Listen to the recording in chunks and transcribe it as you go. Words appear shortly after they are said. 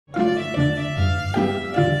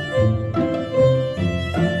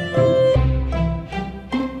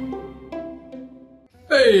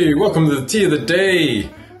Hey, welcome to the tea of the day.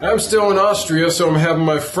 I'm still in Austria, so I'm having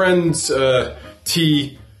my friend's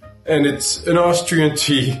tea, and it's an Austrian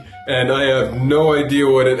tea, and I have no idea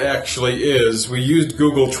what it actually is. We used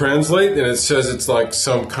Google Translate, and it says it's like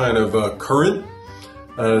some kind of currant.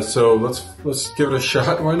 So let's give it a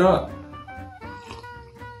shot. Why not?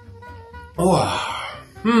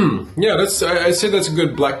 Yeah, I say that's a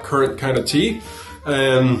good black currant kind of tea,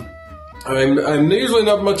 and I'm usually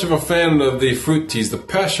not much of a fan of the fruit teas. The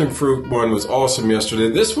passion fruit one was awesome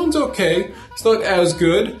yesterday. This one's okay. It's not as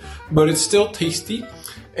good, but it's still tasty.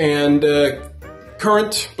 And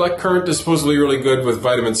black currant is supposedly really good with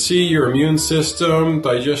vitamin C, your immune system,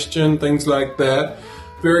 digestion, things like that.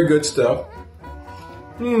 Very good stuff.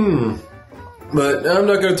 But I'm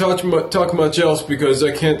not going to talk much else because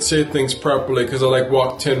I can't say things properly because I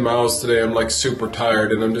walked 10 miles today. I'm super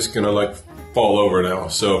tired and I'm just going to fall over now.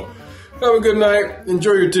 So have a good night.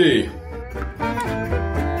 Enjoy your tea.